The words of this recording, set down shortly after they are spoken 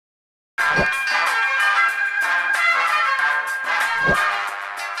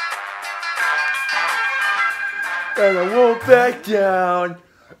And I won't back down.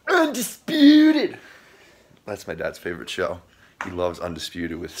 Undisputed. That's my dad's favorite show. He loves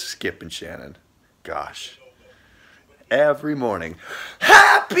Undisputed with Skip and Shannon. Gosh. Every morning.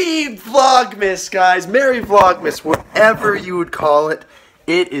 Happy Vlogmas, guys. Merry Vlogmas, whatever you would call it.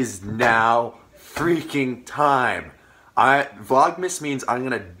 It is now freaking time. Vlogmas means I'm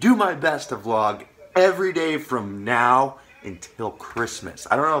gonna do my best to vlog every day from now until Christmas.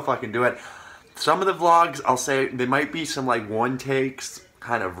 I don't know if I can do it. Some of the vlogs, I'll say, they might be some like one takes,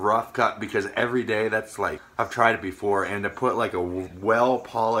 kind of rough cut, because every day that's like, I've tried it before, and to put like a well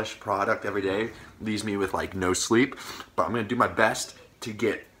polished product every day leaves me with like no sleep. But I'm gonna do my best to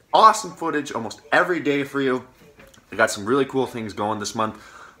get awesome footage almost every day for you. I got some really cool things going this month.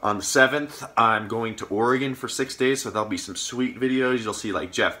 On the 7th, I'm going to Oregon for 6 days, so there'll be some sweet videos. You'll see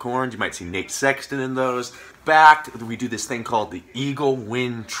like Jeff Corns, you might see Nate Sexton in those. We do this thing called the Eagle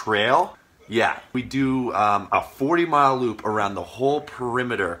Wind Trail. Yeah, we do a 40-mile loop around the whole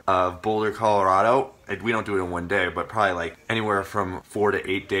perimeter of Boulder, Colorado. We don't do it in one day, but probably like anywhere from 4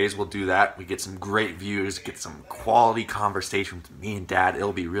 to 8 days we'll do that. We get some great views, get some quality conversation with me and Dad.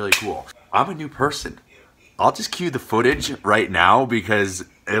 It'll be really cool. I'm a new person. I'll just cue the footage right now because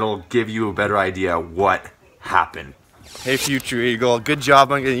it'll give you a better idea what happened. Hey, Future Eagle, good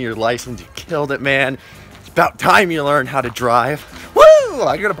job on getting your license. You killed it, man. It's about time you learn how to drive.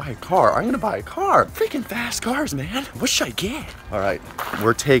 I'm gonna buy a car. I'm gonna buy a car. Freaking fast cars, man. What should I get? All right,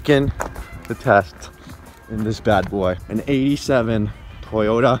 we're taking the test in this bad boy. An 87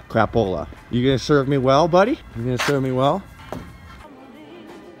 Toyota Crapola. You gonna serve me well, buddy? You gonna serve me well?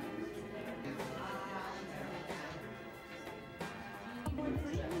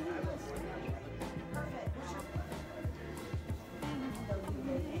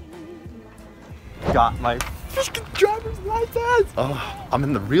 Got my freaking driver's license! Oh, I'm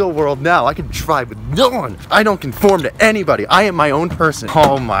in the real world now. I can drive with no one. I don't conform to anybody. I am my own person.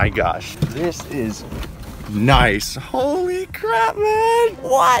 Oh my gosh. This is nice. Holy crap, man.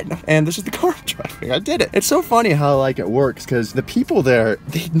 What? And this is the car I'm driving. I did it. It's so funny how like it works, because the people there,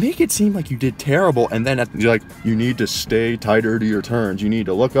 they make it seem like you did terrible, and then you're like, you need to stay tighter to your turns. You need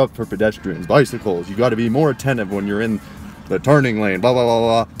to look up for pedestrians, bicycles. You got to be more attentive when you're in the turning lane, blah, blah,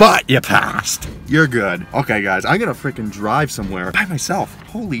 blah, blah. But you passed. You're good. Okay, guys, I'm gonna freaking drive somewhere by myself.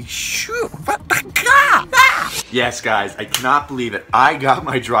 Holy shoot. What the God? Ah! Yes, guys, I cannot believe it. I got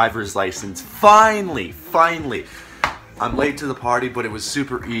my driver's license. Finally. I'm late to the party, but it was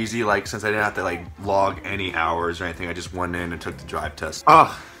super easy. Like, since I didn't have to like log any hours or anything, I just went in and took the drive test.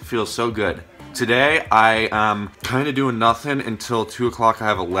 Oh, feels so good. Today, I am kind of doing nothing until 2 o'clock. I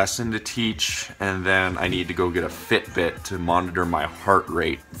have a lesson to teach, and then I need to go get a Fitbit to monitor my heart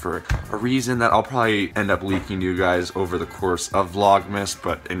rate for a reason that I'll probably end up leaking to you guys over the course of Vlogmas,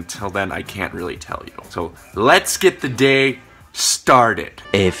 but until then, I can't really tell you. So let's get the day started.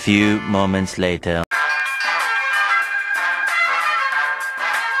 A few moments later.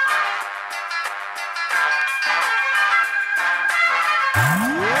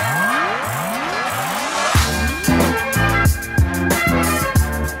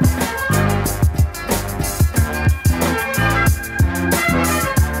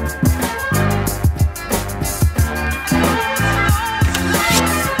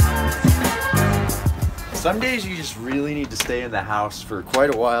 Some days you just really need to stay in the house for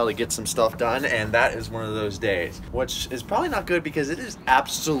quite a while to get some stuff done, and that is one of those days, which is probably not good because it is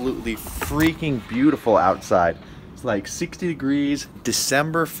absolutely freaking beautiful outside. It's like 60 degrees,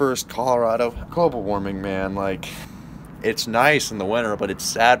 December 1st, Colorado. Global warming, man, like, it's nice in the winter, but it's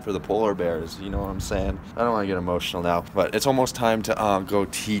sad for the polar bears, you know what I'm saying? I don't want to get emotional now, but it's almost time to go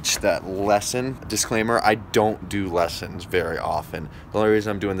teach that lesson. Disclaimer, I don't do lessons very often. The only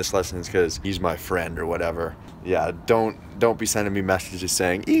reason I'm doing this lesson is because he's my friend or whatever. Yeah, don't be sending me messages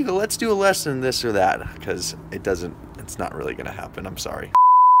saying, Eagle, let's do a lesson, this or that, because it's not really gonna happen. I'm sorry.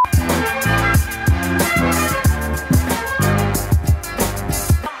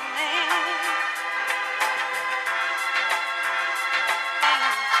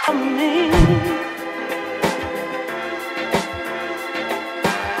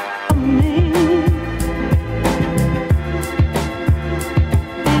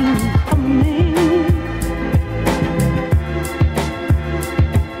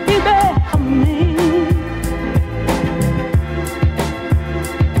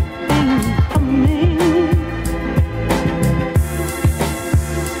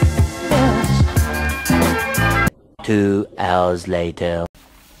 Two hours later.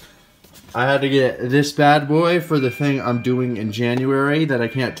 I had to get this bad boy for the thing I'm doing in January that I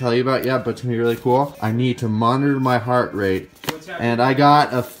can't tell you about yet, but it's gonna be really cool. I need to monitor my heart rate. And I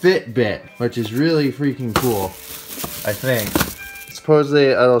got a Fitbit, which is really freaking cool, I think. Supposedly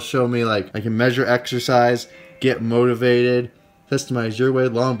it'll show me like I can measure exercise, get motivated, customize your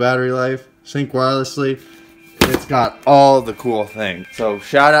weight, long battery life, sync wirelessly. It's got all the cool things. So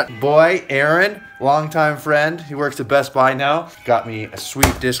shout out boy, Aaron, longtime friend. He works at Best Buy now. Got me a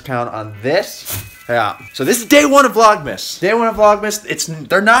sweet discount on this. Yeah. So this is day one of Vlogmas. Day one of Vlogmas.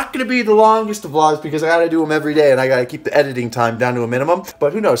 They're not going to be the longest of vlogs because I got to do them every day and I got to keep the editing time down to a minimum.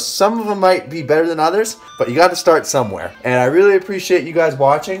 But who knows? Some of them might be better than others, but you got to start somewhere. And I really appreciate you guys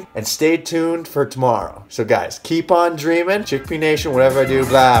watching and stay tuned for tomorrow. So guys, keep on dreaming. Chickpea Nation, whatever I do,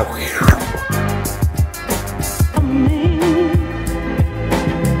 blah.